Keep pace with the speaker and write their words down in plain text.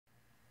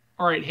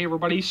Alright, hey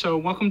everybody, so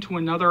welcome to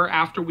another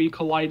After We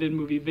Collided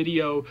movie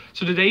video.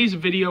 So today's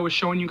video is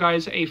showing you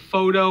guys a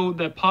photo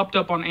that popped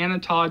up on Anna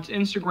Todd's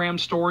Instagram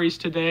stories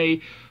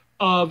today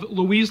of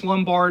Louise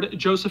Lombard,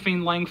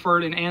 Josephine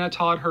Langford, and Anna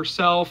Todd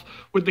herself,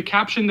 with the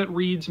caption that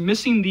reads,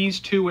 "Missing these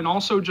two," and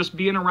also just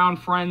being around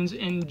friends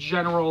in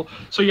general.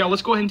 So yeah,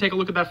 let's go ahead and take a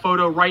look at that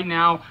photo right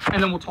now,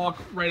 and then we'll talk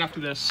right after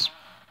this.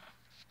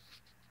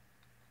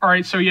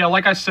 Alright, so yeah,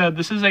 like I said,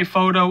 this is a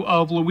photo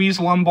of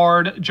Louise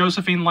Lombard,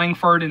 Josephine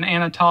Langford, and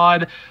Anna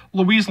Todd.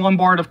 Louise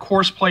Lombard, of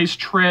course, plays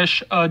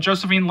Trish.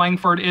 Josephine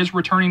Langford is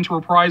returning to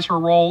reprise her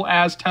role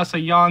as Tessa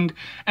Young.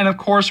 And of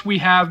course, we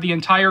have the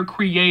entire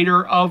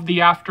creator of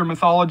the After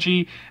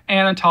mythology,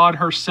 Anna Todd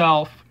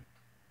herself.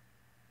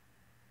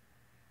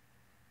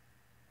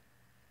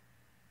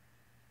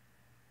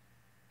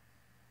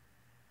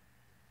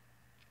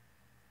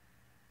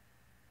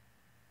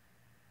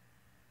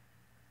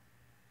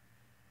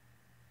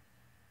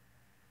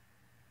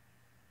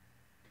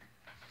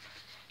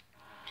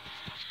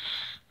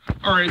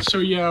 Alright, so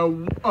yeah,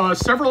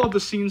 several of the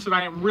scenes that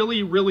I am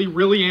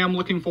really am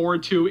looking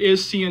forward to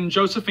is seeing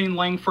Josephine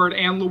Langford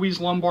and Louise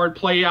Lombard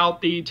play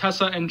out the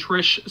Tessa and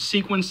Trish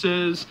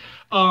sequences.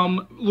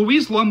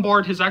 Louise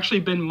Lombard has actually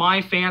been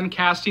my fan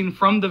casting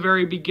from the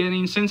very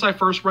beginning. Since I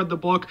first read the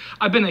book,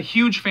 I've been a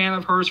huge fan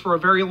of hers for a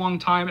very long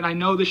time, and I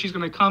know that she's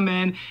going to come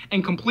in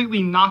and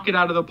completely knock it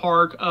out of the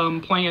park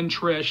playing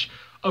Trish.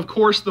 Of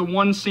course, the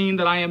one scene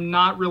that I am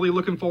not really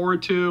looking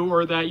forward to,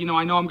 or that,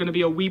 I know I'm going to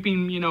be a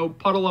weeping,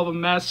 puddle of a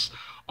mess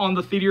on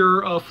the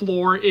theater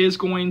floor, is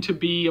going to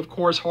be, of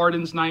course,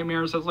 Hardin's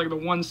Nightmares. That's like the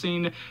one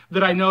scene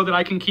that I know that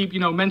I can keep,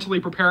 mentally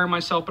preparing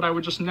myself, but I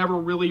would just never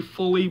really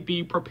fully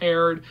be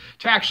prepared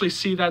to actually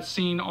see that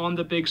scene on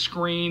the big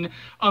screen.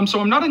 So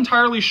I'm not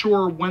entirely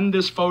sure when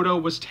this photo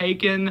was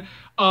taken,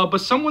 but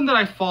someone that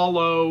I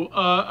follow,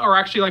 or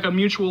actually like a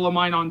mutual of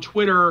mine on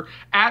Twitter,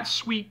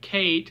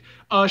 @SweetKate,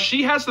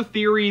 she has the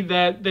theory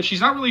that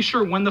she's not really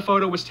sure when the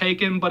photo was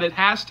taken, but it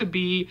has to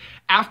be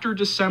after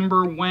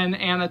December when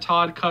Anna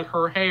Todd cut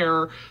her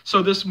hair.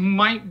 So this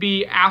might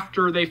be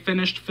after they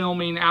finished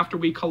filming After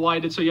We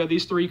Collided. So yeah,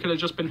 these three could have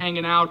just been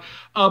hanging out.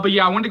 But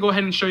yeah, I wanted to go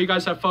ahead and show you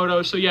guys that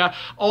photo. So yeah,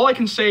 all I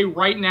can say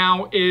right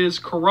now is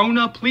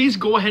Corona, please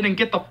go ahead and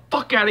get the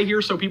fuck out of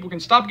here so people can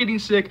stop getting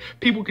sick,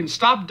 people can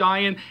stop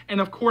dying,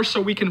 and of course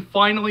so we can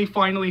finally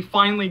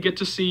get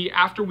to see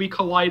After We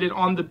Collided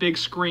on the big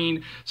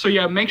screen. So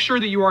yeah, make sure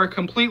that you are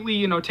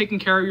completely, taking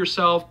care of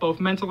yourself, both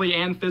mentally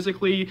and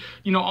physically.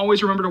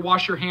 Always remember to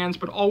wash your hands,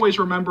 but always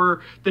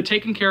remember that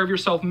taking care of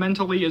yourself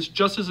mentally is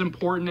just as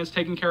important as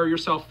taking care of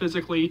yourself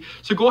physically.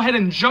 So go ahead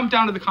and jump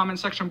down to the comment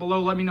section below.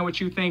 Let me know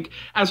what you think.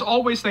 As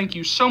always, thank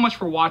you so much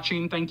for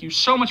watching. Thank you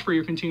so much for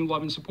your continued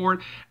love and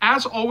support.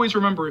 As always,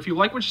 remember, if you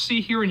like what you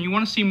see here and you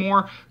want to see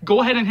more,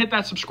 go ahead and hit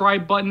that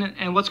subscribe button,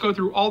 and let's go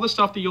through all the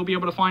stuff that you'll be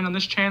able to find on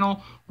this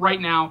channel right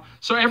now.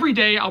 So every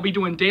day I'll be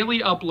doing daily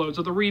uploads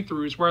of the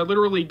read-throughs where I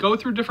literally go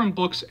through different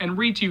books and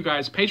read to you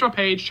guys page by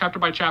page, chapter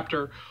by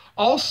chapter.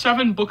 All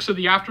 7 books of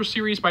the After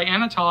series by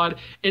Anna Todd.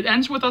 It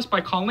Ends With Us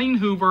by Colleen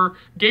Hoover,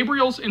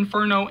 Gabriel's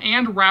Inferno,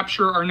 and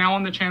Rapture are now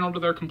on the channel to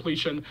their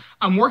completion.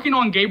 I'm working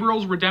on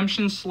Gabriel's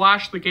Redemption /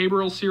 the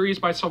Gabriel series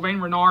by Sylvain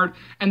Renard,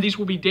 and these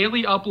will be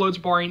daily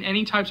uploads barring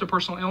any types of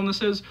personal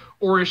illnesses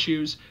or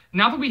issues.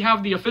 Now that we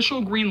have the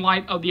official green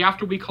light of the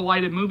After We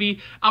Collided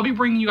movie, I'll be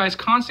bringing you guys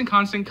constant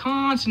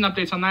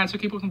updates on that, so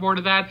keep looking forward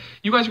to that.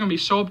 You guys are going to be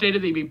so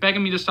updated that you'll be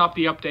begging me to stop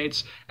the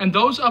updates. And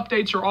those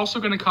updates are also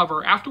going to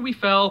cover After We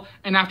Fell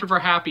and After We're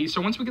Happy.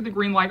 So once we get the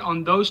green light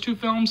on those 2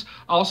 films,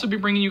 I'll also be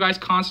bringing you guys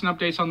constant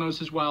updates on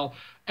those as well.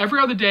 Every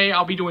other day,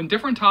 I'll be doing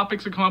different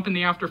topics that come up in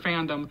the After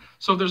fandom.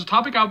 So if there's a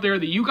topic out there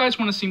that you guys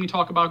want to see me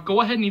talk about,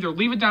 go ahead and either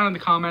leave it down in the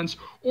comments,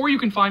 or you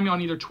can find me on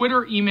either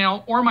Twitter,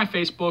 email, or my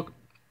Facebook.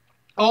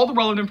 All the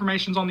relevant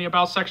information is on the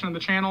About section of the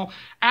channel.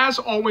 As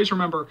always,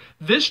 remember,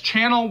 this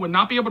channel would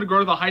not be able to grow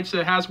to the heights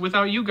that it has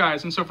without you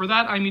guys. And so for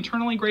that, I'm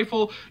eternally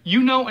grateful.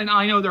 You know, and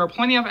I know there are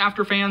plenty of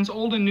After fans,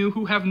 old and new,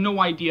 who have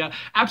no idea,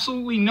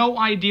 absolutely no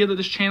idea that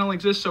this channel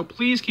exists. So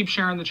please keep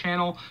sharing the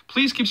channel.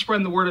 Please keep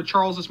spreading the word of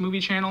Charles's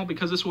movie channel,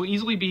 because this will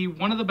easily be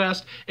one of the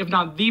best, if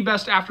not the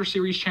best, After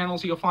series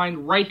channels you'll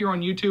find right here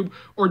on YouTube,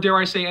 or dare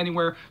I say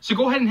anywhere. So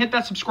go ahead and hit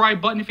that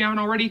subscribe button if you haven't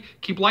already.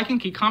 Keep liking,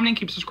 keep commenting,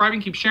 keep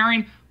subscribing, keep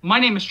sharing. My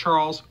name is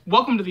Charles.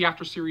 Welcome to the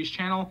After Series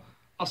channel.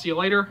 I'll see you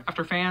later,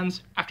 After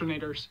fans, After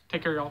naters.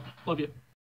 Take care, y'all. Love you.